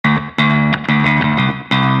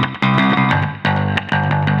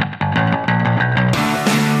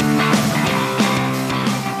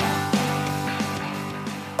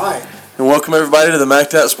Welcome, everybody, to the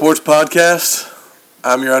Macked Out Sports Podcast.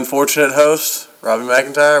 I'm your unfortunate host, Robbie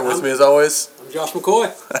McIntyre. With me, as always, I'm Josh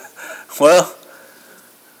McCoy. Well,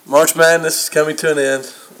 March Madness is coming to an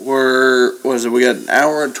end. We got an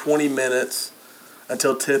hour and 20 minutes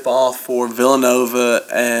until tip-off for Villanova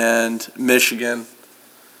and Michigan.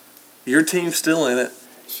 Your team's still in it.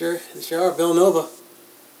 Sure are. Villanova.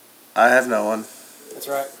 I have no one. That's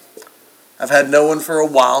right. I've had no one for a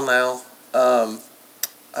while now.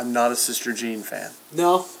 I'm not a Sister Jean fan.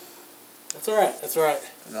 No. That's all right. That's all right.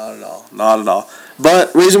 Not at all.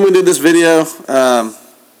 But reason we did this video, I'm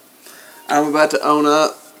about to own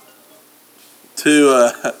up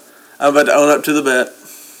to the bet.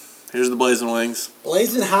 Here's the Blazing Wings.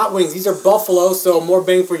 Blazing Hot Wings. These are Buffalo, so more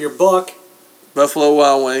bang for your buck. Buffalo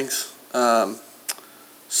Wild Wings. Buffalo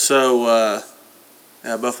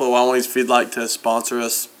Wild Wings, if you'd like to sponsor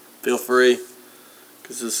us, feel free.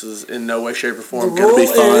 Because this is in no way, shape, or form going to be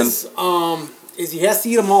fun. Is he has to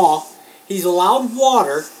eat them all. He's allowed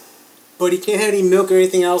water, but he can't have any milk or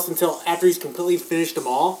anything else until after he's completely finished them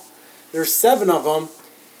all. There's 7 of them,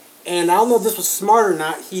 and I don't know if this was smart or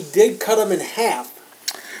not. He did cut them in half.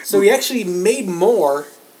 So he actually made more.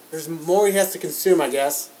 There's more he has to consume, I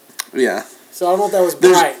guess. Yeah. So I don't know if that was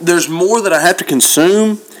bright. There's more that I have to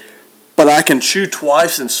consume, but I can chew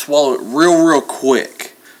twice and swallow it real quick.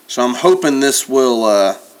 So I'm hoping this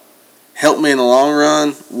will help me in the long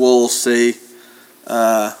run. We'll see.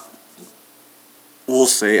 We'll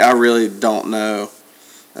see. I really don't know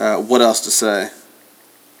what else to say.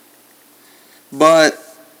 But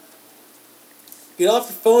get off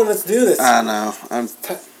your phone. Let's do this. I know.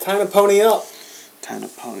 Time to pony up. Time to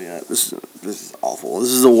pony up. This is awful. This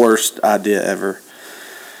is the worst idea ever.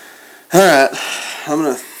 All right, I'm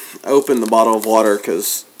gonna open the bottle of water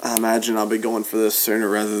because I imagine I'll be going for this sooner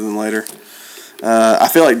rather than later. I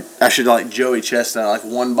feel like I should like Joey Chestnut, like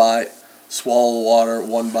one bite, swallow the water,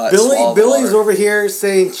 one bite, swallow the Billy's water. over here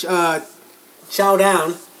saying, chow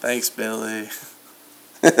down. Thanks, Billy.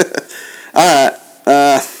 All right.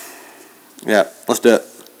 Yeah, let's do it.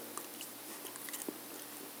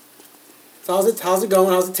 So how's it going?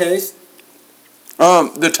 How's it taste?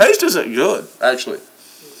 The taste isn't good, actually.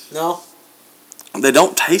 No? They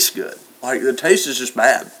don't taste good. Like, the taste is just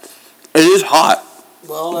bad. It is hot.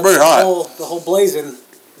 Well, that's very hot. The whole blazing,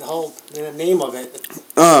 the whole name of it.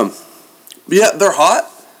 Yeah, they're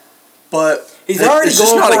hot, but he's already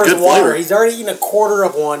going for his water. Flavor. He's already eaten a quarter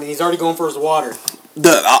of one, and he's already going for his water.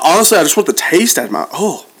 Honestly, I just want the taste out of my...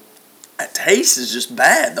 Oh, that taste is just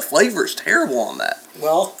bad. The flavor is terrible on that.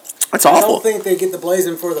 Well, that's awful. I don't think they get the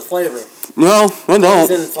blazing for the flavor. No, I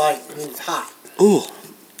don't. It's hot. Ooh,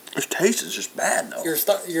 this taste is just bad, though.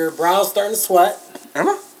 Your brow's starting to sweat. Am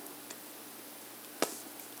I?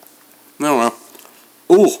 I don't know.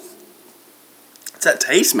 Ooh. It's that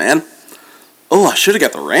taste, man. Oh, I should have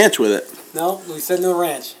got the ranch with it. No, we said no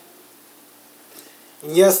ranch.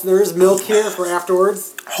 And yes, there is milk here for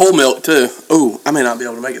afterwards. Whole milk, too. Ooh, I may not be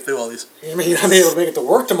able to make it through all these. You may not be able to make it to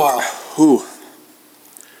work tomorrow. Ooh.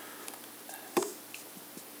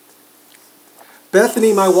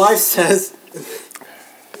 Bethany, my wife, says,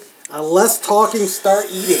 unless talking, start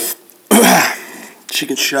eating. She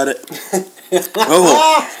can shut it.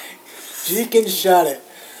 Oh. She can shut it.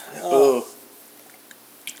 Oh.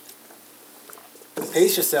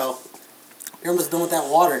 Pace yourself. You're almost done with that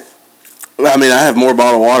water. I mean, I have more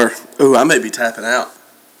bottled water. Ooh, I may be tapping out.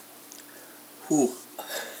 Ooh.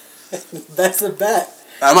 That's a bet.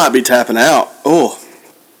 I might be tapping out. Oh.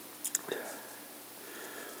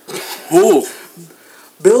 Ooh.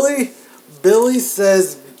 Billy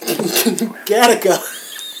says, Gattaca.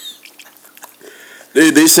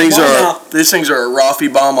 Dude, these things are a Rafi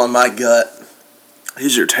bomb on my gut.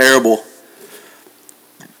 These are terrible.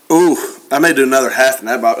 Ooh, I may do another half in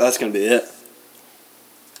that, but that's gonna be it.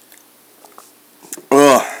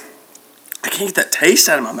 Ugh, I can't get that taste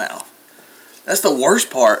out of my mouth. That's the worst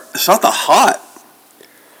part. It's not the hot.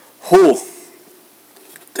 Ooh,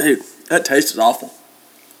 dude, that taste is awful.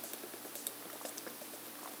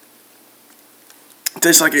 It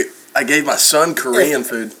tastes like I gave my son Korean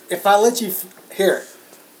food. If I let you... Here.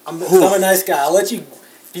 I'm a nice guy. I'll let you...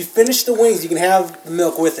 If you finish the wings, you can have the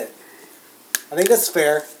milk with it. I think that's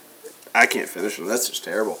fair. I can't finish them. That's just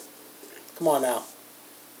terrible. Come on now.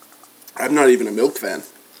 I'm not even a milk fan.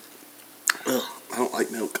 Ugh, I don't like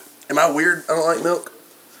milk. Am I weird? I don't like milk?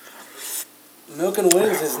 Milk and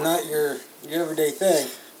wings is not your everyday thing.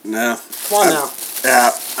 No. Come on now.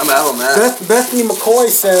 Yeah, I'm out on that. Bethany McCoy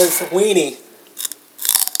says weenie.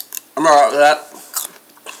 I'm alright with that.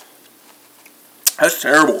 That's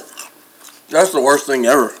terrible. That's the worst thing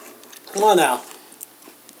ever. Come on now.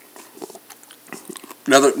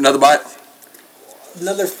 Another bite?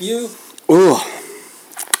 another few. Ooh.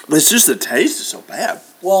 It's just the taste is so bad.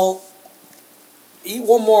 Well, eat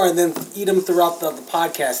one more and then eat them throughout the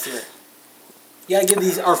podcast here. You gotta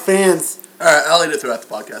give our fans. All right, I'll eat it throughout the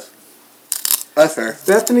podcast. That's fair.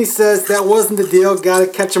 Bethany says that wasn't the deal. Gotta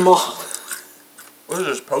catch them all. What is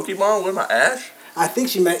this, Pokemon? What am I, Ash? I think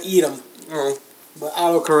she meant eat them. Mm. But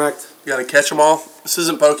autocorrect. You gotta catch them all. This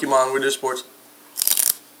isn't Pokemon. We do sports.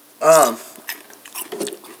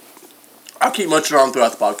 I'll keep munching on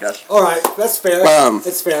throughout the podcast. All right, that's fair.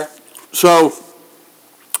 It's fair. So,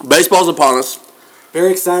 baseball's upon us.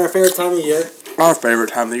 Very excited. Our favorite time of the year. Our favorite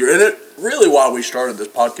time of the year. And it really, why we started this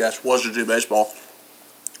podcast was to do baseball,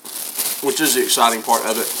 which is the exciting part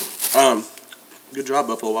of it. Good job,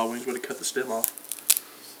 Buffalo Wild Wings. Way to cut the stem off.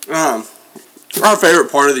 Our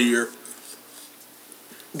favorite part of the year.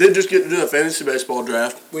 Did just get to do a fantasy baseball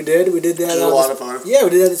draft. We did. We did that. It was a lot of fun. Yeah, we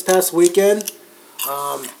did that this past weekend.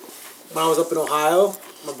 When I was up in Ohio,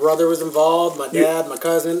 my brother was involved. My dad, my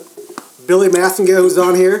cousin, Billy Massingill, who's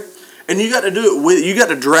on here. And you got to do it with. You got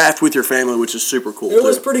to draft with your family, which is super cool. It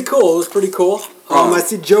was pretty cool. I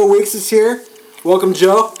see Joe Weeks is here. Welcome,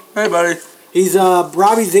 Joe. Hey, buddy. He's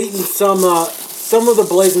Robbie's eating some of the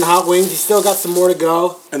Blazing Hot Wings. He's still got some more to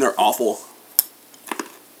go. And they're awful.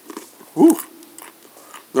 Woo.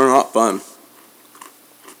 They're not fun.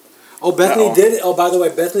 Oh, Bethany did. Oh, by the way,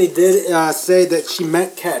 Bethany did say that she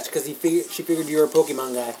meant catch because she figured you were a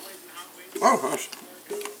Pokemon guy. Oh, gosh.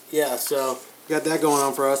 Yeah, so got that going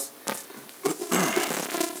on for us.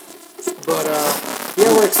 But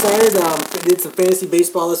yeah, we're excited. Did some fantasy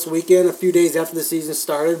baseball this weekend, a few days after the season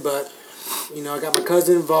started. But I got my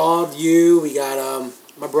cousin involved. We got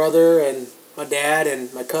my brother and my dad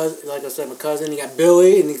and my cousin. Like I said, my cousin. You got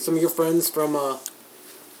Billy and some of your friends from.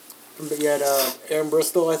 You had Aaron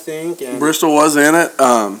Bristol, I think. And Bristol was in it.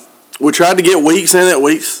 We tried to get Weeks in it.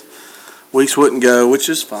 Weeks wouldn't go, which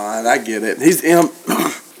is fine. I get it. He's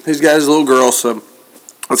got his little girl, so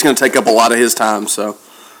it's going to take up a lot of his time. So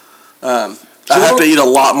I have to eat a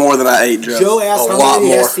lot more than I ate, Joe. Joe asked how many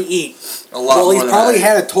he has to eat. A lot more. Well, he probably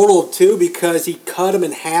had a total of 2 because he cut them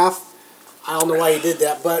in half. I don't know why he did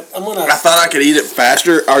that, but I'm gonna. I thought I could eat it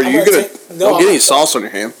faster. Are you gonna? Don't get any sauce on your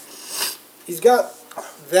hand. He's got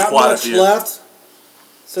that much left,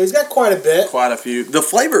 so he's got quite a bit. Quite a few. The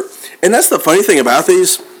flavor, and that's the funny thing about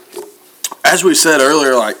these. As we said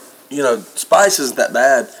earlier, spice isn't that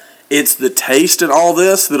bad. It's the taste and all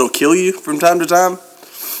this that'll kill you from time to time.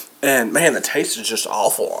 And man, the taste is just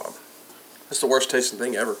awful on them. It's the worst tasting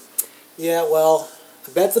thing ever. Yeah, well,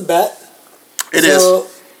 a bet's a bet. It is.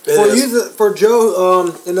 For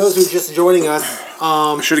Joe and those who are just joining us,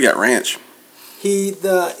 I should have got ranch. He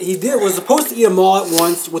was supposed to eat them all at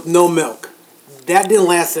once with no milk. That didn't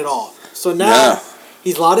last at all. So now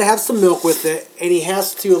he's allowed to have some milk with it, and he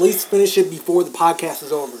has to at least finish it before the podcast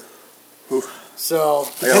is over. Oof. So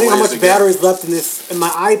depending on how much battery is left in my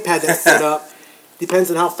iPad that's set up, depends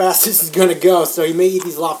on how fast this is going to go. So he may eat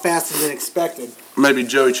these a lot faster than expected. Maybe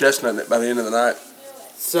Joey Chestnut it by the end of the night.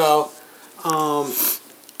 So,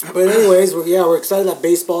 but anyways, we're excited that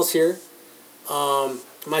baseball's here. I'm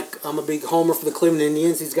a big homer for the Cleveland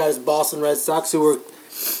Indians. He's got his Boston Red Sox, who we're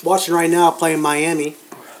watching right now playing Miami.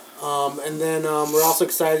 And then we're also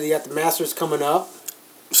excited you got the Masters coming up.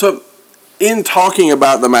 So, in talking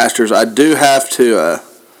about the Masters, I do have to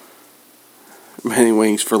many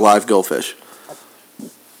wings for live goldfish.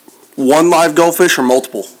 One live goldfish or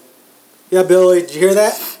multiple? Yeah, Billy, did you hear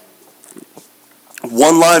that?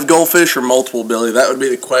 One live goldfish or multiple, Billy? That would be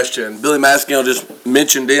the question. Billy Maskinell just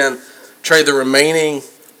mentioned trade the remaining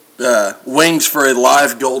wings for a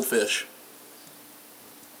live goldfish.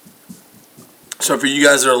 So for you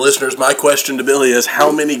guys that are listeners, my question to Billy is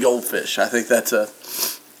how many goldfish? I think that's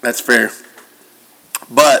fair.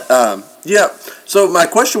 But yeah, so my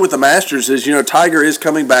question with the Masters is, Tiger is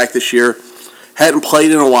coming back this year, hadn't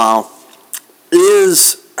played in a while.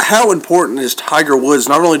 How important is Tiger Woods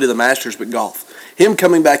not only to the Masters but golf? Him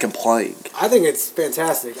coming back and playing. I think it's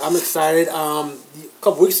fantastic. I'm excited. A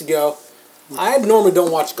couple weeks ago, I normally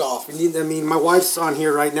don't watch golf. I mean, my wife's on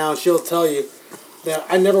here right now, and she'll tell you that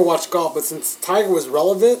I never watched golf, but since Tiger was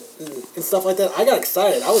relevant and stuff like that, I got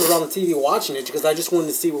excited. I was around the TV watching it because I just wanted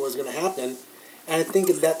to see what was going to happen. And I think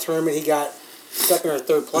at that tournament he got second or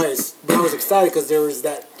third place. But I was excited because there was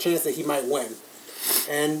that chance that he might win.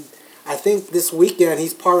 And I think this weekend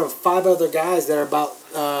he's part of 5 other guys that are about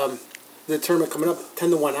the tournament coming up,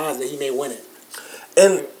 10-1 odds that he may win it.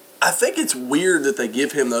 And I think it's weird that they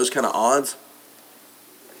give him those kind of odds.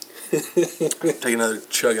 Take another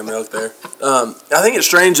chug of milk there. I think it's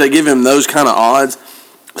strange they give him those kind of odds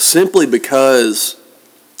simply because,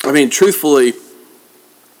 I mean, truthfully,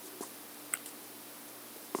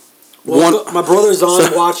 My brother's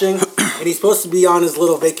on watching, and he's supposed to be on his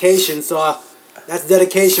little vacation, so that's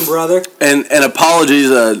dedication, brother. And apologies,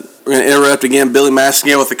 we're going to interrupt again. Billy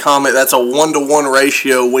Massingale with a comment. That's a 1-to-1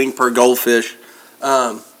 ratio wing per goldfish.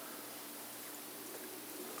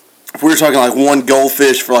 If we were talking like one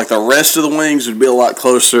goldfish for like the rest of the wings, it would be a lot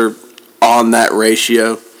closer on that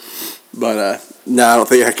ratio. But no, I don't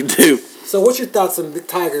think I could do. So what's your thoughts on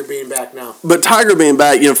Tiger being back now? But Tiger being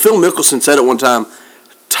back, Phil Mickelson said at one time,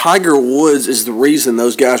 Tiger Woods is the reason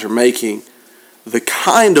those guys are making the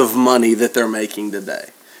kind of money that they're making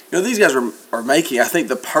today. These guys are making, I think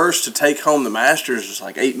the purse to take home the Masters is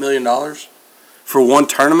like $8 million for one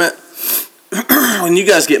tournament. When you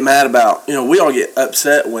guys get mad about, we all get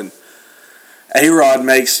upset when A-Rod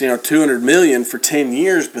makes, $200 million for 10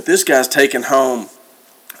 years, but this guy's taking home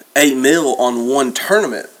 $8 million on one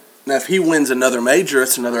tournament. Now, if he wins another major,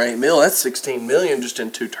 it's another $8 million. That's $16 million just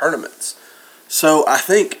in two tournaments. So I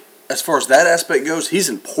think, as far as that aspect goes, he's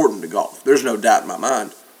important to golf. There's no doubt in my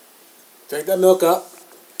mind. Drink that milk up.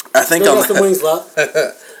 I think Still got some wings left.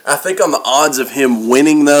 I think on the odds of him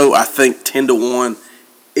winning, though, I think 10-1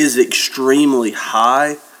 is extremely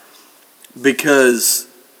high because,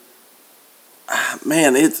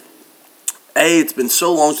 man, it's been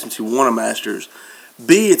so long since he won a Masters.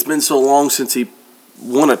 B, it's been so long since he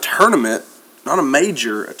won a tournament, not a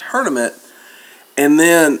major, a tournament. And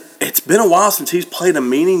then it's been a while since he's played a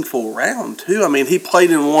meaningful round, too. I mean, he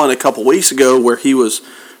played in one a couple weeks ago where he was,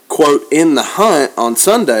 quote, in the hunt on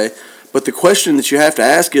Sunday. But the question that you have to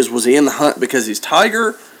ask is, was he in the hunt because he's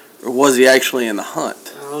Tiger, or was he actually in the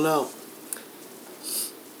hunt? I don't know.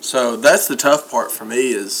 So that's the tough part for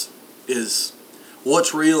me is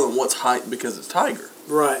what's real and what's hype because it's Tiger.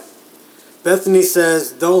 Right. Bethany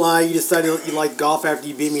says, don't lie, you decided you liked golf after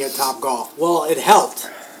you beat me at Top Golf. Well, it helped.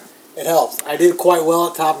 It helps. I did quite well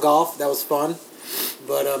at Top Golf. That was fun.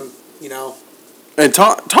 But, And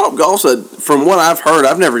Top Golf said, from what I've heard,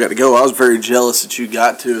 I've never got to go. I was very jealous that you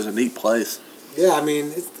got to. It was a neat place. Yeah, I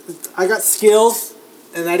mean, I got skills,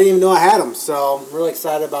 and I didn't even know I had them. So I'm really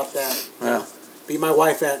excited about that. Yeah. Beat my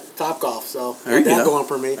wife at Top Golf, so there you that go. going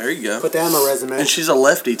for me. There you go. Put that on my resume. And she's a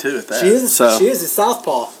lefty, too, at that. She is a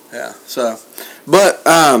southpaw. Yeah, so. But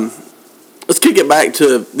let's kick it back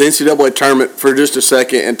to the NCAA tournament for just a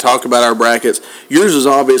second and talk about our brackets. Yours is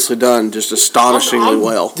obviously done just astonishingly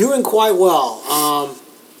well. Doing quite well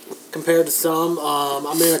compared to some.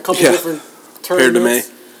 I'm in a couple different tournaments. Compared to me.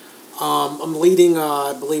 I'm leading,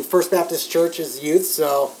 I believe, First Baptist Church's youth,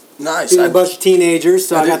 so nice. A bunch of teenagers,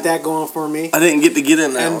 so I got that going for me. I didn't get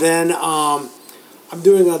in that and one. Then I'm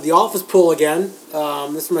doing the office pool again.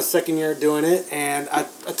 This is my second year doing it, and I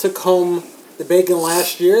took home the bacon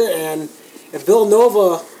last year, and if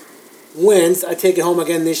Villanova wins, I take it home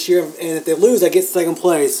again this year, and if they lose, I get second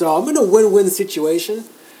place. So I'm in a win-win situation.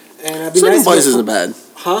 And I'd be second place isn't bad.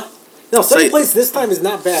 Huh? No, second place this time is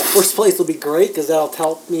not bad. First place will be great because that'll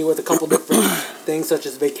help me with a couple different things such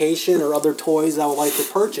as vacation or other toys I would like to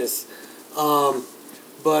purchase. I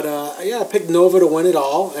picked Nova to win it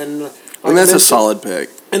all, and that's a solid pick.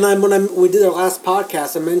 And then when we did our last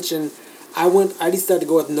podcast, I mentioned I decided to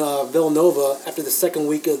go with Villanova after the second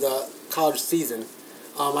week of the college season.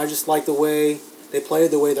 I just like the way they play,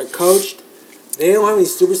 the way they're coached. They don't have any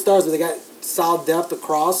superstars, but they got solid depth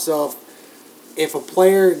across. So if a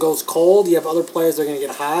player goes cold, you have other players that are going to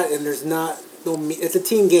get hot, and there's it's a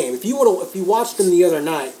team game. If you watched them the other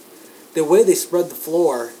night, the way they spread the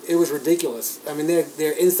floor, it was ridiculous. I mean,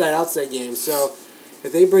 they're inside-outside games. So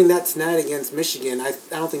if they bring that tonight against Michigan, I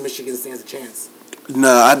don't think Michigan stands a chance.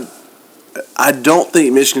 No, I don't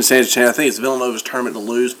think Michigan stands a chance. I think it's Villanova's tournament to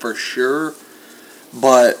lose for sure.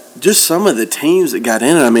 But just some of the teams that got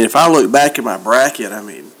in it, I mean, if I look back at my bracket, I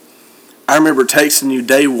mean, I remember texting you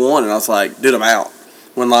day one, and I was like, dude, I'm out.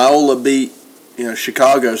 When Loyola beat,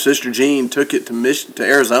 Chicago, Sister Jean took it to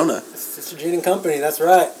Arizona. Sister Jean and company, that's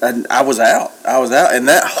right. And I was out. And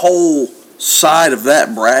that whole side of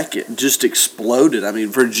that bracket just exploded. I mean,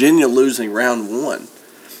 Virginia losing round one.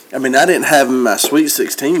 I mean, I didn't have them in my Sweet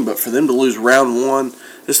 16, but for them to lose round one,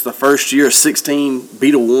 this is the first year, 16,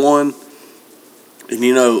 beat a 1.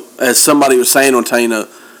 And, as somebody was saying on Tano,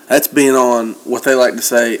 that's being on what they like to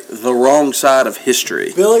say, the wrong side of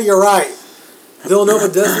history. Billy, you're right.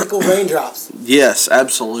 Villanova does equal raindrops. Yes,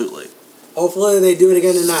 absolutely. Hopefully they do it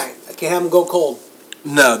again tonight. I can't have them go cold.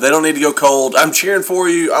 No, they don't need to go cold. I'm cheering for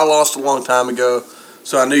you. I lost a long time ago,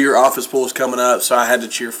 so I knew your office pool was coming up, so I had to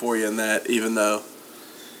cheer for you in that, even though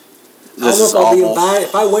this is awful.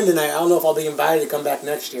 If I win tonight, I don't know if I'll be invited to come back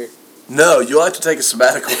next year. No, you'll have to take a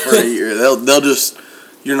sabbatical for a year. They'll just,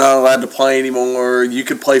 you're not allowed to play anymore. You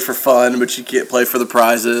can play for fun, but you can't play for the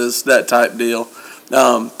prizes, that type deal.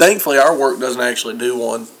 Thankfully, our work doesn't actually do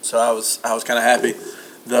one, so I was kind of happy.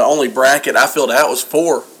 The only bracket I filled out was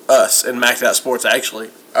for us in Maxed Out Sports. Actually,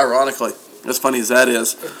 ironically, as funny as that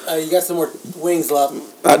is, you got some more wings left.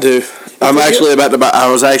 I do. I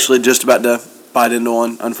was actually just about to bite into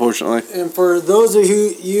one, unfortunately. And for those of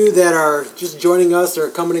you that are just joining us or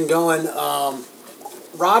coming and going,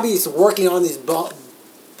 Robbie's working on these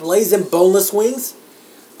blazing boneless wings.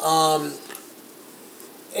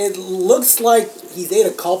 It looks like he's ate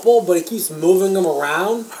a couple, but he keeps moving them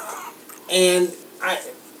around, and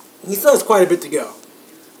he still has quite a bit to go.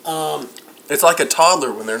 It's like a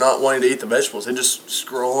toddler when they're not wanting to eat the vegetables; they just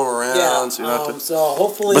scroll them around. Yeah. So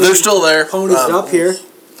hopefully, but they're still there. Ponies up here.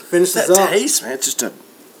 Finish this up. That taste, man, it's just a.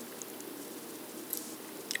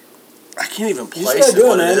 I can't even place it.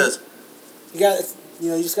 What it is.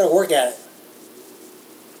 You just gotta work at it.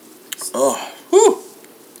 Oh, whew.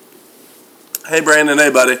 Hey, Brandon.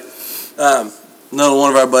 Hey, buddy. Another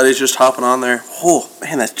one of our buddies just hopping on there. Oh,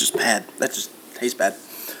 man, that's just bad. That just tastes bad.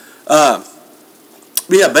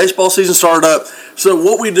 But yeah, baseball season started up. So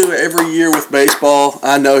what we do every year with baseball,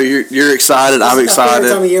 I know you're excited. I'm excited.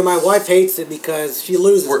 Time of year, my wife hates it because she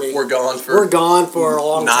loses me. We're gone for a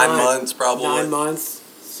long 9 time. 9 months, probably. 9 months.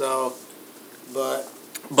 So, but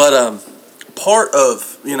part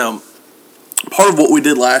of what we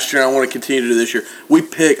did last year, and I want to continue to do this year. We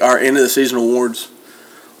pick our end of the season awards.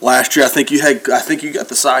 Last year, I think you got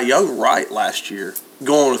the Cy Young right last year,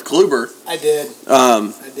 going with Kluber. I did.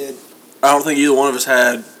 I did. I don't think either one of us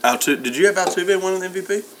had Altuve. Did you have Altuve winning the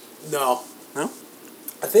MVP? No. No?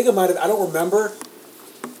 I think I might have. I don't remember.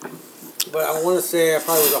 But I want to say I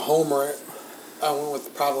probably was a homer. I went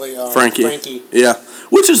with probably Frankie. Yeah.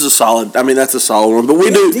 Which is a solid. I mean, that's a solid one. But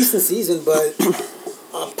we do. Had a decent season, but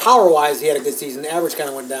power-wise, he had a good season. The average kind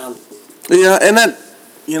of went down. Yeah, and that,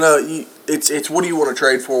 it's what do you want to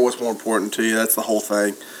trade for? What's more important to you? That's the whole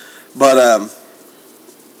thing. But,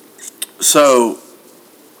 so.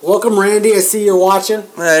 Welcome, Randy. I see you're watching.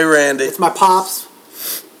 Hey, Randy. It's my pops.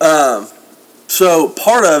 So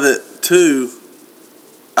part of it, too,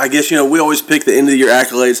 I guess, we always pick the end of the year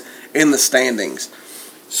accolades in the standings.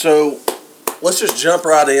 So let's just jump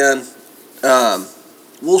right in.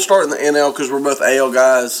 We'll start in the NL because we're both AL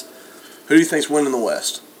guys. Who do you think's winning the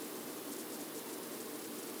West?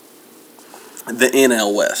 The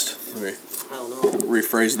NL West. I don't know.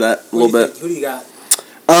 Rephrase that a little bit. Who do you got?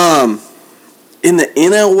 In the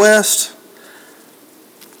NL West,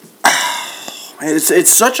 man, it's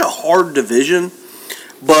such a hard division,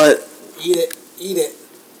 but Eat it.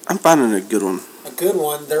 I'm finding a good one. A good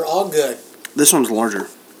one. They're all good. This one's larger.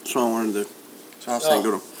 That's what I wanted to do. So I was saying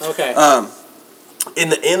good one. Okay. In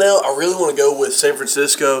the NL, I really want to go with San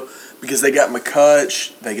Francisco because they got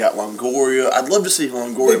McCutch, they got Longoria. I'd love to see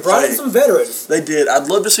Longoria They brought in some veterans. They did. I'd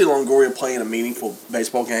love to see Longoria play in a meaningful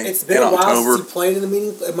baseball game. It's been in a while October. since he played in a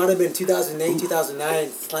meaningful. It might have been 2008,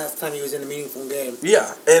 2009. Last time he was in a meaningful game.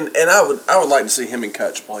 Yeah, and I would like to see him and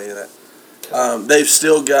Kutch play in it. They've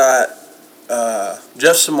still got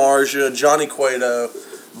Jeff Samardzija, Johnny Cueto,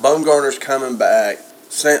 Bumgarner's coming back.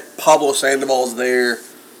 Pablo Sandoval's there.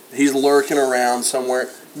 He's lurking around somewhere.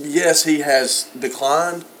 Yes, he has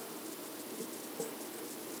declined.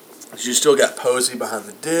 You still got Posey behind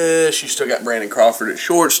the dish. You still got Brandon Crawford at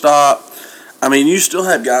shortstop. I mean, you still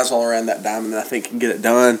have guys all around that diamond that I think can get it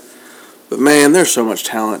done. But, man, there's so much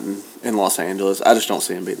talent in Los Angeles. I just don't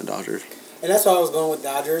see them beating the Dodgers. And that's why I was going with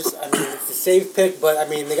Dodgers. I mean, it's a safe pick, but, I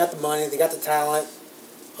mean, they got the money. They got the talent.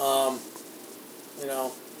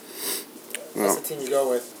 That's the team you go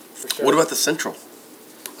with, for sure. What about the Central?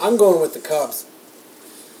 I'm going with the Cubs.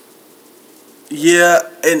 Yeah,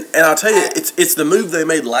 and I'll tell you, it's the move they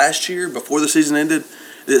made last year before the season ended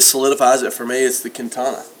that solidifies it for me. It's the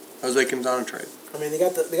Jose Quintana trade. I mean, they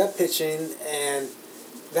got pitching, and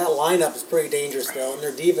that lineup is pretty dangerous though, and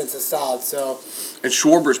their defense is solid. So. And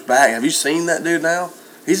Schwarber's back. Have you seen that dude now?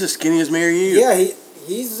 He's as skinny as me or you. Yeah,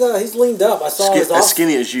 he's leaned up. I saw his as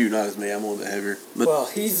skinny as you, not as me. I'm a little bit heavier. But well,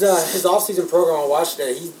 he's his off-season program. I watched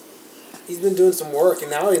it. He's been doing some work,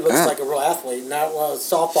 and now he looks like a real athlete, not a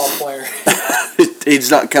softball player. He's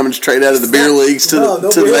not coming straight out of the beer leagues to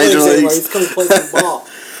the major leagues. He's coming to play some ball.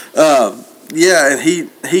 Yeah, and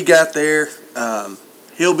he got there.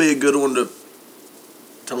 He'll be a good one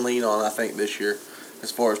to lean on, I think, this year,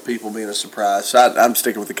 as far as people being a surprise. So I'm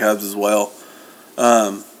sticking with the Cubs as well.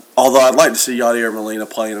 Although I'd like to see Yadier Molina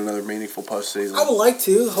play in another meaningful postseason. I would like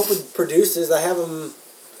to. Hope it produces. I have him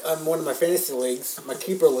on one of my fantasy leagues, my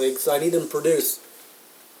keeper league, so I need him to produce.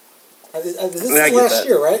 This is last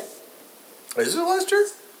year, right? Is it last year?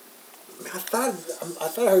 I thought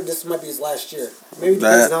I heard this might be his last year. Maybe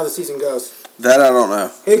depends on how the season goes. That I don't know.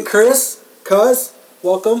 Hey, Chris, Cuz,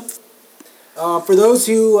 welcome. For those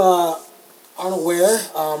who aren't aware,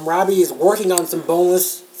 Robbie is working on some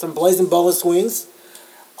blazing boneless swings.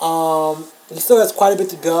 He still has quite a bit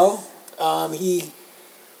to go.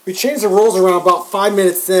 We changed the rules around about 5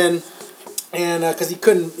 minutes in, and because he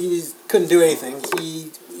couldn't do anything,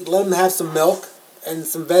 he let him have some milk and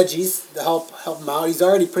some veggies to help him out. He's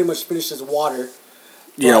already pretty much finished his water.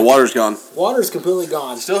 Yeah, water's gone. Water's completely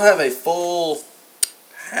gone. Still have a full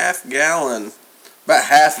half gallon, about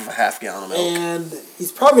half of a half gallon of milk. And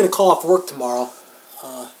he's probably going to call off work tomorrow.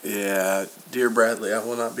 Yeah, dear Bradley, I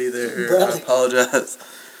will not be there. Bradley. I apologize.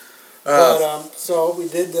 So we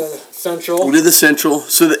did the Central. We did the Central.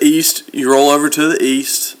 So the East, you roll over to the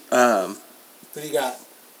East. What do you got?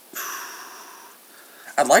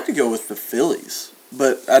 I'd like to go with the Phillies,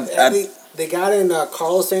 but they got in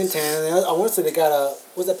Carlos Santana. I want to say they got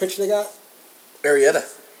what's that pitcher they got? Arrieta.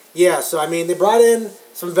 Yeah, so I mean they brought in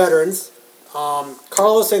some veterans.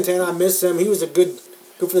 Carlos Santana, I miss him. He was a good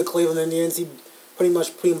for the Cleveland Indians. He pretty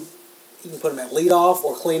much you can put him at leadoff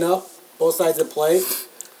or clean up, both sides of the plate.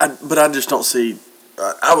 But I just don't see.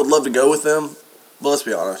 I would love to go with them, but let's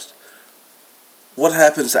be honest. What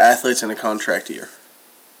happens to athletes in a contract year?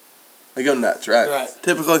 They go nuts, right? Right.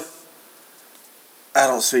 Typically, I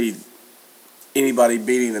don't see anybody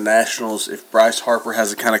beating the Nationals if Bryce Harper has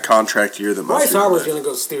the kind of contract year that most Bryce people Harper's do. going to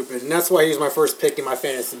go stupid, and that's why he was my first pick in my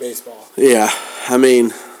fantasy baseball. Yeah, I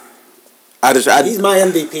mean, He's my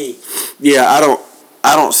MVP. Yeah,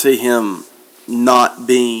 I don't see him not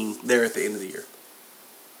being there at the end of the year.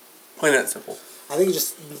 Plain and simple. I think it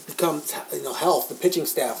just becomes health, the pitching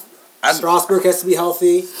staff. Strasburg has to be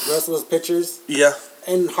healthy. The rest of those pitchers. Yeah.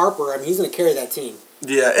 And Harper, I mean, he's going to carry that team.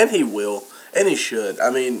 Yeah, and he will, and he should. I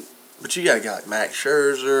mean, but you got a guy like Max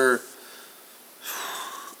Scherzer.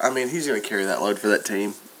 I mean, he's going to carry that load for that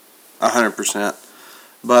team, 100%.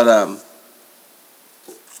 But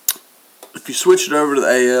if you switch it over to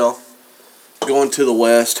the AL, going to the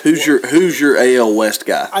West, who's your AL West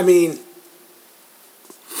guy? I mean,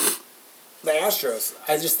 the Astros.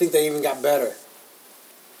 I just think they even got better.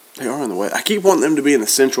 They are in the West. I keep wanting them to be in the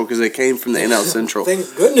Central because they came from the NL Central.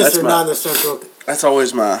 Thank goodness they're not in the Central. That's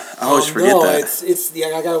always I always forget that. It's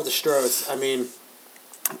I got it with the Stros. I mean.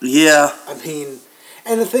 Yeah. I mean,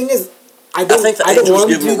 and the thing is, I think the Angels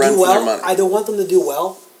give them a run for their money. I don't want them to do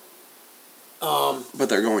well. But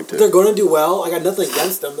they're going to. They're going to do well. I got nothing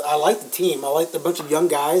against them. I like the team. I like the bunch of young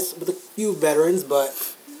guys with a few veterans, but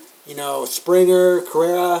Springer,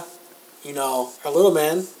 Carrera, our little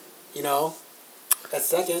man, at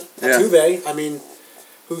second. Altuve, I mean,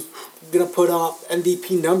 who's going to put up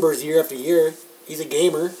MVP numbers year after year. He's a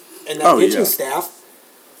gamer. And that pitching staff,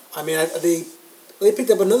 I mean, they picked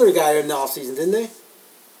up another guy in the offseason, didn't they?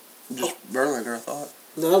 Just Verlander, I thought.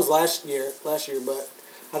 No, that was last year, but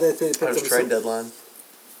I think they picked up trade deadline.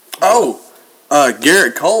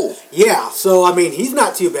 Garrett Cole. Yeah, so, I mean, he's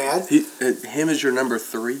not too bad. Him is your number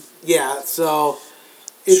 3? Yeah, so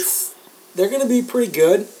they're going to be pretty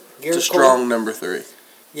good. It's a strong number 3.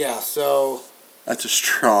 Yeah, so... That's a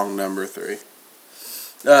strong number 3.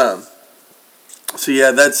 So,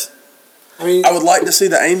 yeah, that's... I mean... I would like to see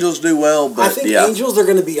the Angels do well, but I think Angels are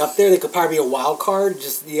going to be up there. They could probably be a wild card.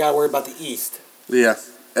 Just, you got to worry about the East. Yeah.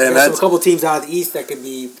 And there's a couple teams out of the East that could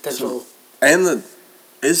be potential...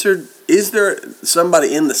 Is there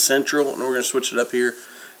somebody in the Central, and we're going to switch it up here,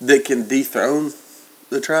 that can dethrone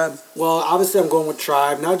the Tribe? Well, obviously I'm going with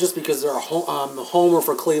Tribe, not just because they're a homer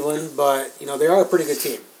for Cleveland, but they are a pretty good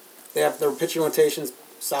team. They have their pitching rotation's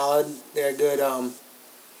solid. They're good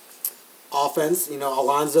offense.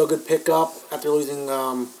 Alonso, good pickup after losing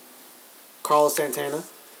Carlos Santana.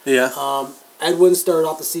 Yeah. Edwin started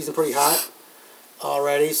off the season pretty hot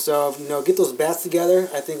already, so get those bats together.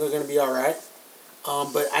 I think we're going to be all right.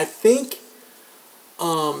 But I think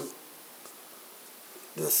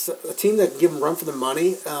the team that can give them run for the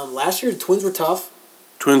money. Last year, the Twins were tough.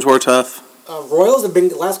 Royals have been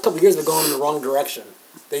the last couple of years have gone in the wrong direction.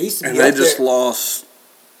 They used to be and they just lost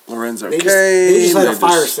Lorenzo Cain. They just had a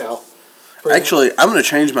fire sale. Actually, I'm going to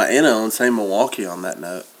change my NL and say Milwaukee on that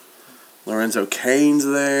note. Lorenzo Cain's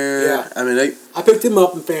there. Yeah. I mean, I picked him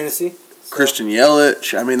up in fantasy. Christian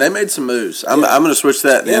Yelich. I mean, they made some moves. I'm going to switch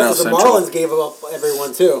that to NL Central. The Marlins gave up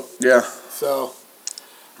everyone, too. Yeah. So,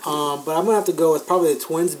 but I'm going to have to go with probably the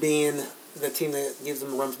Twins being the team that gives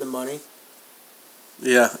them a run for the money.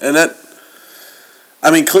 Yeah, and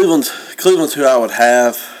Cleveland's who I would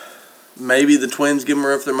have. Maybe the Twins give them a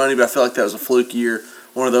run for their money, but I feel like that was a fluke year.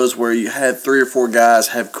 One of those where you had 3 or 4 guys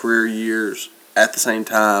have career years at the same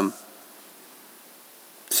time.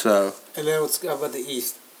 So. And then let's go about the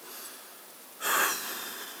East.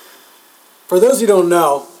 For those who don't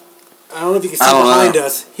know, I don't know if you can see behind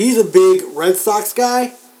us. He's a big Red Sox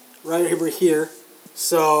guy, right over here.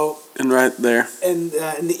 So. And right there. And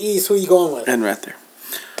in the East, who are you going with? And right there.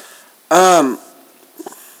 I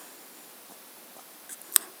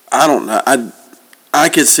don't know. I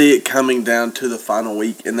could see it coming down to the final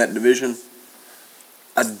week in that division.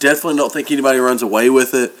 I definitely don't think anybody runs away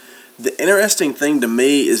with it. The interesting thing to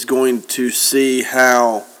me is going to see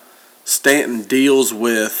how Stanton deals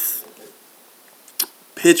with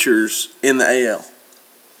pitchers in the AL.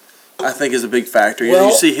 I think is a big factor. Well,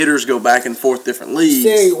 you see hitters go back and forth different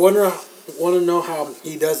leagues. Want to know how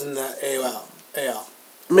he does in the AL.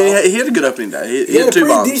 I mean, he had a good opening day. He had a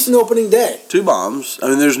pretty decent opening day. 2 bombs. I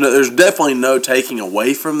mean, there's definitely no taking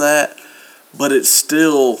away from that, but it's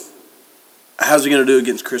still, how's he going to do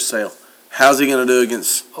against Chris Sale? How's he going to do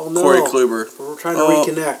against Corey Kluber? We're trying to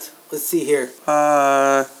reconnect. Let's see here.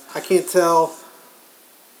 I can't tell.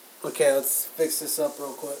 Okay, let's fix this up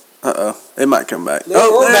real quick. It might come back. No,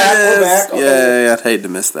 we're back. Okay. Yeah, I'd hate to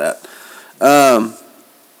miss that.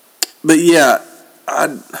 But yeah, I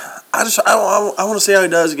want to see how he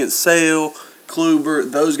does against Sale, Kluber,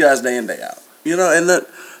 those guys day in, day out. You know, and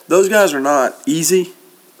those guys are not easy.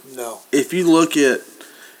 No. If you look at,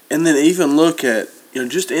 and then even look at,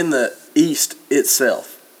 just in the East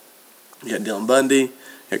itself, you got Dylan Bundy, you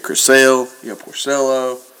got Chris Sale, you got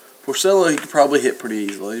Porcello. Porcello, he could probably hit pretty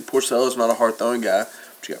easily. Porcello's not a hard-throwing guy.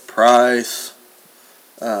 But you got Price.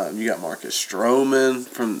 You got Marcus Stroman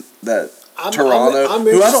from that Toronto,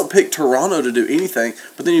 who I don't pick Toronto to do anything.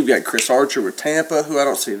 But then you've got Chris Archer with Tampa, who I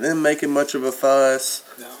don't see them making much of a fuss.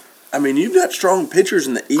 No. I mean, you've got strong pitchers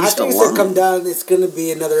in the East alone. I think it's going to come down. It's going to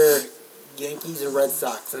be another Yankees and Red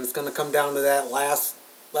Sox, and it's going to come down to that last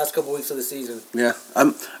couple weeks of the season. Yeah,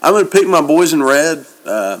 I'm going to pick my boys in red.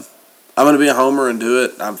 I'm going to be a homer and do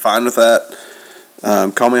it. I'm fine with that.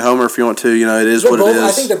 Call me a homer if you want to. It is what it is.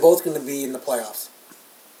 I think they're both going to be in the playoffs.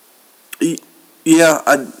 Yeah,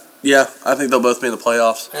 I think they'll both be in the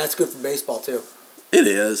playoffs. And that's good for baseball too. It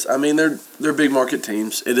is. I mean, they're big market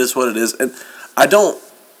teams. It is what it is, and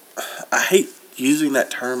I hate using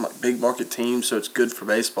that term like big market team. So it's good for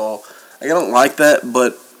baseball. I don't like that,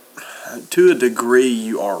 but to a degree,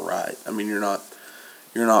 you are right. I mean, you're not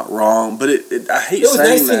wrong, but I hate saying that. It was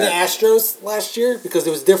nice seeing the Astros last year because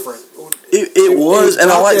it was different. It was,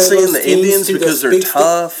 and I like seeing the Indians because they're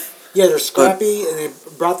tough. Yeah, they're scrappy, and they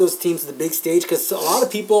brought those teams to the big stage because a lot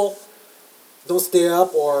of people don't stay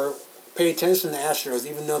up or pay attention to the Astros,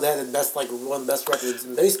 even though they had the best, one of the best records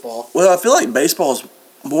in baseball. Well, I feel like baseball is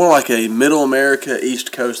more like a Middle America,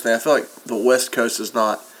 East Coast thing. I feel like the West Coast is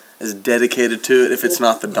not as dedicated to it if it's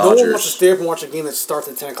not the Dodgers. No one wants to stay up and watch a game that starts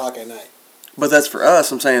at 10 o'clock at night. But that's for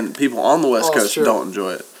us. I'm saying people on the West Coast don't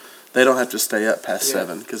enjoy it. They don't have to stay up past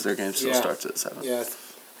 7 because their game still starts at 7. Yeah, I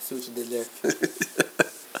see what you did there.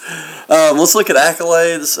 Let's look at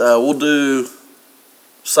accolades. We'll do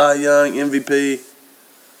Cy Young, MVP,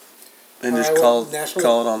 and just call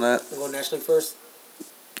it on that. We'll go nationally first?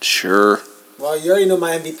 Sure. Well, you already know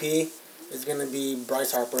my MVP is going to be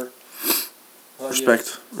Bryce Harper.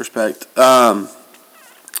 Respect.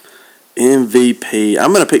 MVP.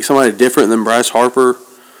 I'm going to pick somebody different than Bryce Harper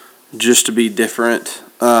just to be different.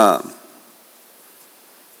 I'm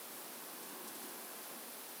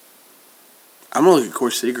going to look at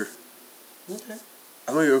Corey Seager. Okay.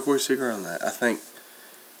 I'm going to go Corey Seager on that. I think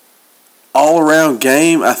all-around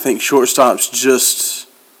game, I think shortstop's just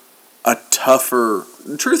a tougher...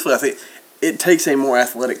 Truthfully, I think it takes a more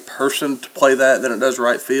athletic person to play that than it does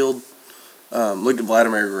right field. Look at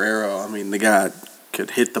Vladimir Guerrero. I mean, the guy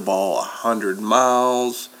could hit the ball 100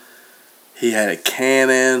 miles. He had a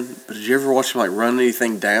cannon. But did you ever watch him run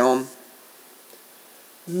anything down?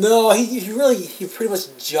 No, he pretty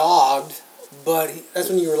much jogged, but that's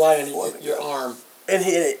when you rely on your arm. And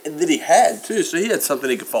that he had too, so he had something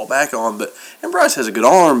he could fall back on. And Bryce has a good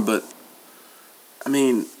arm, but I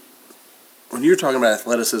mean, when you're talking about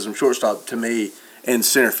athleticism, shortstop to me and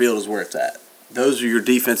center field is where it's at. Those are your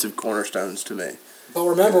defensive cornerstones to me. But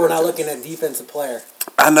remember, we're not looking at defensive player.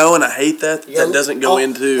 I know, and I hate that. That doesn't go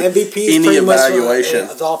into MVP any evaluation.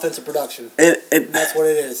 It's offensive production. That's what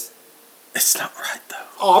it is. It's not right, though.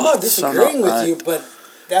 Oh, I'm not disagreeing with you, but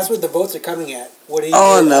that's what the votes are coming at. What he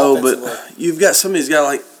I know, but you've got some of these guys,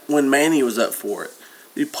 like when Manny was up for it.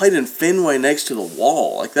 He played in Fenway next to the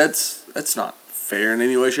wall. That's not fair in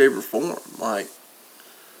any way, shape, or form.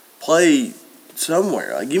 Play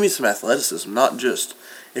somewhere. Give me some athleticism, not just...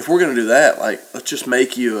 If we're going to do that, let's just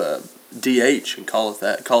make you a DH and call it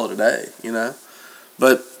a day,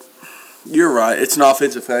 But you're right. It's an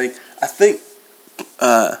offensive thing. I think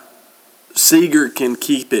Seager can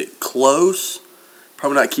keep it close.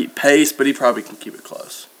 Probably not keep pace, but he probably can keep it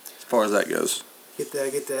close. far as that goes. Get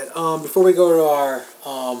that. Before we go to our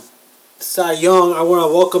Cy Young, I want to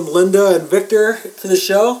welcome Linda and Victor to the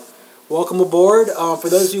show. Welcome aboard. For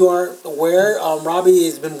those who aren't aware, Robbie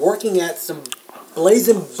has been working at some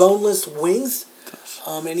Blazing Boneless Wings,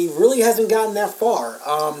 and he really hasn't gotten that far.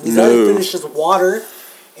 He's already finished his water,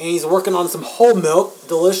 and he's working on some whole milk,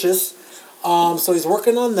 delicious. So he's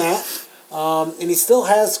working on that, and he still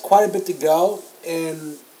has quite a bit to go,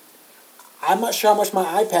 and I'm not sure how much my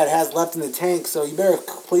iPad has left in the tank, so you better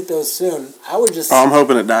complete those soon. I'm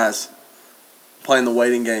hoping it dies. Playing the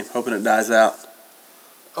waiting game, hoping it dies out.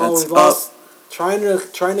 We lost. Trying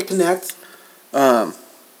to connect. Back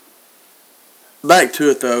to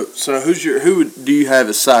it though. So who do you have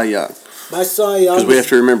as Cy Young? My Cy Young. Because we have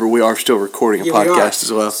to remember we are still recording a podcast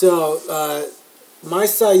as well. So my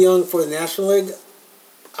Cy Young for the National League,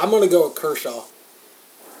 I'm gonna go with Kershaw.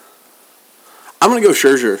 I'm gonna go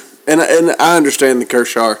Scherzer, and I understand the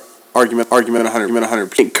Kershaw argument 100%. I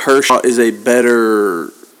think Kershaw is a better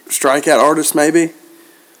strikeout artist, maybe.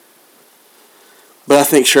 But I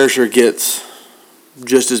think Scherzer gets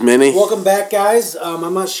just as many. Welcome back, guys.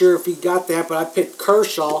 I'm not sure if he got that, but I picked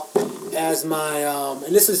Kershaw as my...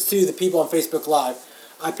 and this is to the people on Facebook Live.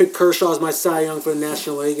 I picked Kershaw as my Cy Young for the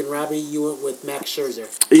National League, and Robbie, you went with Max Scherzer.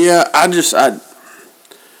 Yeah,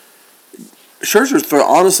 Scherzer,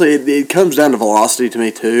 honestly, it comes down to velocity to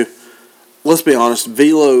me, too. Let's be honest,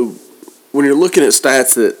 velo, when you're looking at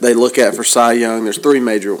stats that they look at for Cy Young, there's three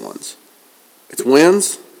major ones. It's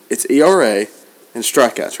wins, it's ERA, and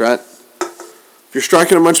strikeouts, right? If you're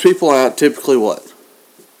striking a bunch of people out, typically what?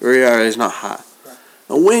 Your ERA is not high. Right.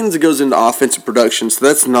 Now, wins, it goes into offensive production, so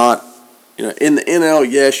that's not, in the NL,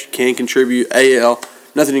 yes, you can contribute. AL,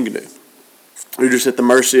 nothing you can do. You're just at the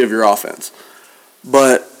mercy of your offense.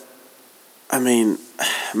 But,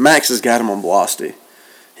 Max has got him on velocity.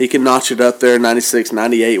 He can notch it up there, 96,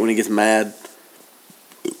 98 when he gets mad,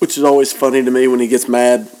 which is always funny to me when he gets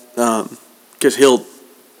mad, because he'll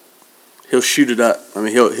shoot it up.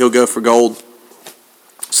 He'll go for gold.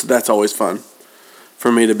 So that's always fun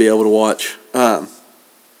for me to be able to watch. John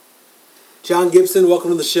Gibson, welcome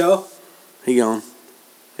to the show. He gone.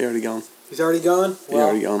 He already gone. He's already gone? He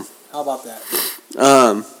already gone. How about that?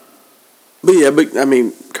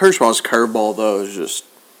 Kershaw's curveball, though, is just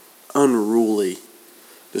unruly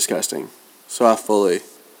disgusting. So I fully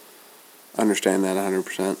understand that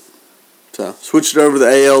 100%. So, switched it over to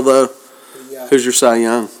the AL, though. Yeah. Who's your Cy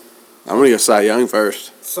Young? I'm going to go Cy Young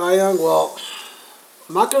first. Cy Young, well,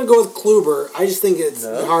 I'm not going to go with Kluber. I just think it's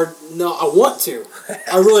hard. No, I want to.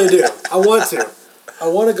 I really do. I want to. I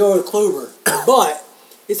want to go with Kluber. But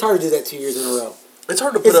it's hard to do that 2 years in a row. It's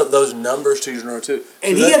hard to put up those numbers 2 years in a row, too.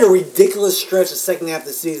 And he had a ridiculous stretch the second half of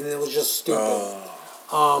the season. It was just stupid.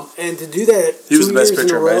 And to do that he was the best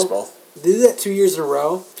pitcher in baseball. To do that 2 years in a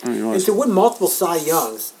row, and to win multiple Cy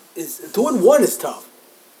Youngs, to win one is tough.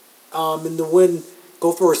 And to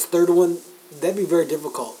go for his third one, that'd be very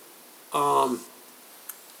difficult. I'm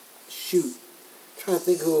trying to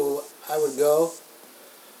think who I would go.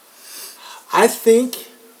 I think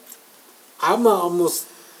I'm almost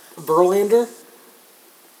Verlander.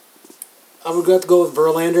 I would have to go with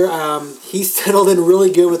Verlander. He settled in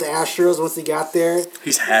really good with the Astros once he got there.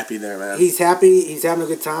 He's happy there, man. He's happy. He's having a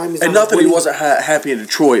good time. And not that he wasn't happy in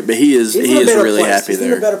Detroit, but he is really happy there.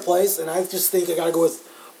 He's in a better place, and I just think I got to go with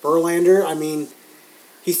Verlander.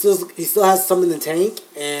 He still has some in the tank,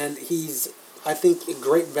 and he's, I think, a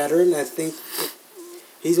great veteran. I think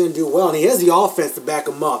he's going to do well, and he has the offense to back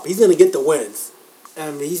him up. He's going to get the wins.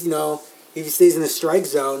 He's if he stays in the strike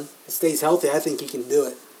zone, stays healthy, I think he can do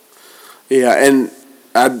it. Yeah, and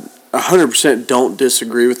I 100% don't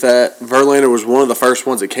disagree with that. Verlander was one of the first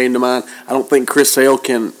ones that came to mind. I don't think Chris Sale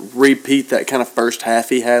can repeat that kind of first half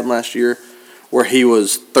he had last year where he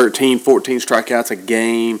was 13, 14 strikeouts a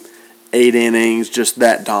game, 8 innings, just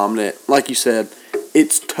that dominant. Like you said,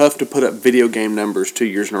 it's tough to put up video game numbers 2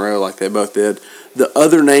 years in a row like they both did. The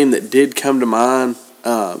other name that did come to mind,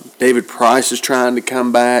 David Price is trying to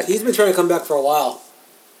come back. He's been trying to come back for a while.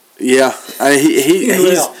 Yeah,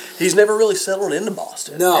 he's never really settled into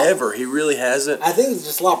Boston. No. Ever. He really hasn't. I think it's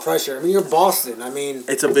just a lot of pressure. You're Boston.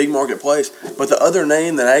 It's a big marketplace. But the other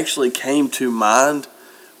name that actually came to mind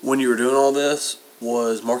when you were doing all this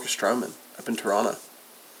was Marcus Stroman up in Toronto.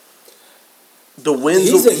 The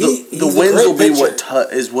wins will be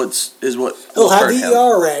what he'll have the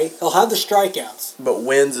ERA. He'll have the strikeouts. But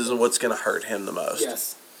wins is what's going to hurt him the most.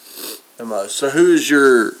 Yes. The most. So who is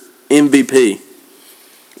your MVP?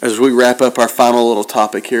 As we wrap up our final little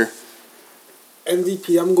topic here.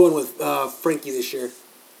 MVP, I'm going with Frankie this year.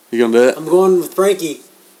 You going to do it? I'm going with Frankie.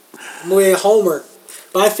 I'm going to be a homer.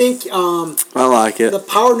 But I think I like it. the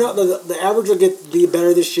power, the average will be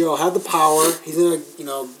better this year. He'll have the power. He's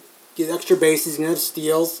gonna get extra bases. He's gonna have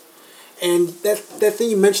steals, and that thing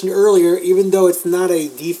you mentioned earlier, even though it's not a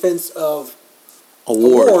defensive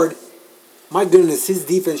award, my goodness, his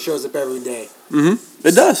defense shows up every day. Mm-hmm.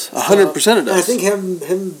 It does. 100% it does. I think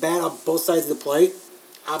him bat on both sides of the plate,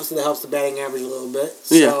 obviously that helps the batting average a little bit.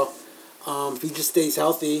 So if he just stays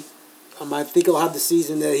healthy, I think he'll have the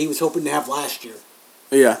season that he was hoping to have last year.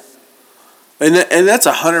 Yeah. And that's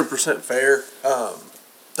 100% fair.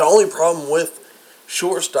 The only problem with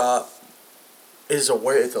shortstop is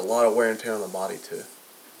it's a lot of wear and tear on the body too.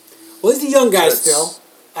 Well, he's a young guy still.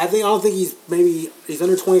 I don't think he's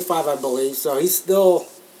under 25, I believe. So he's still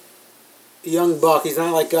a young buck. He's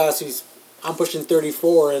not like us. I'm pushing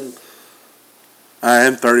 34, and I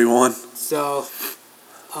am 31. So,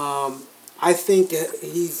 I think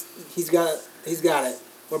he's got it.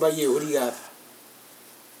 What about you? What do you got?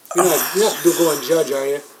 You're not going Judge, are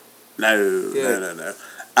you? No.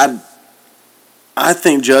 I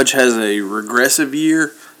think Judge has a regressive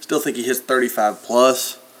year. Still think he hits 35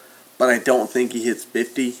 plus, but I don't think he hits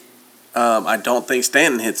 50. I don't think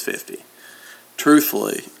Stanton hits 50.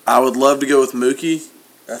 Truthfully, I would love to go with Mookie.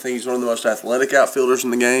 I think he's one of the most athletic outfielders in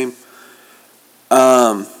the game.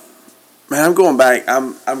 Man, I'm going back.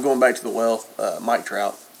 I'm going back to the well. Mike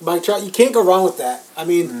Trout. Mike Trout, you can't go wrong with that. I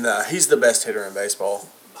mean, nah, he's the best hitter in baseball.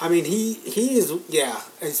 I mean, he is, yeah.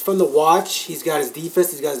 It's fun to watch. He's got his defense.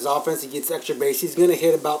 He's got his offense. He gets extra bases. He's going to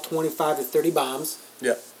hit about 25 to 30 bombs.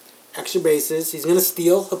 Yeah. Extra bases. He's going to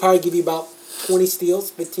steal. He'll probably give you about 20 steals,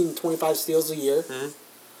 15 to 25 steals a year.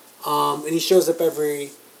 Mm-hmm. And he shows up every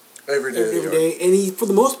day. And for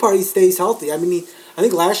the most part, he stays healthy. I mean, I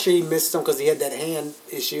think last year he missed some because he had that hand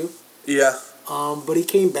issue. Yeah. But he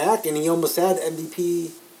came back and he almost had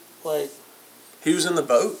MVP, He was in the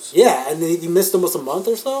boats. Yeah, and then he missed almost a month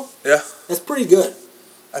or so. Yeah. That's pretty good.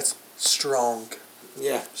 That's strong.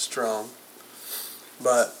 Yeah. Strong.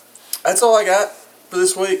 But that's all I got for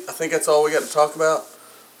this week. I think that's all we got to talk about.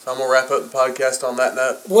 So I'm gonna wrap up the podcast on that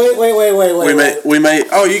note. Wait. We may.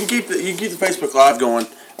 Oh, you can keep the Facebook Live going.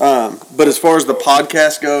 But as far as the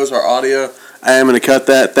podcast goes, our audio, I am gonna cut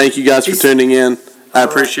that. Thank you guys for tuning in. I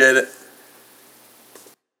appreciate it.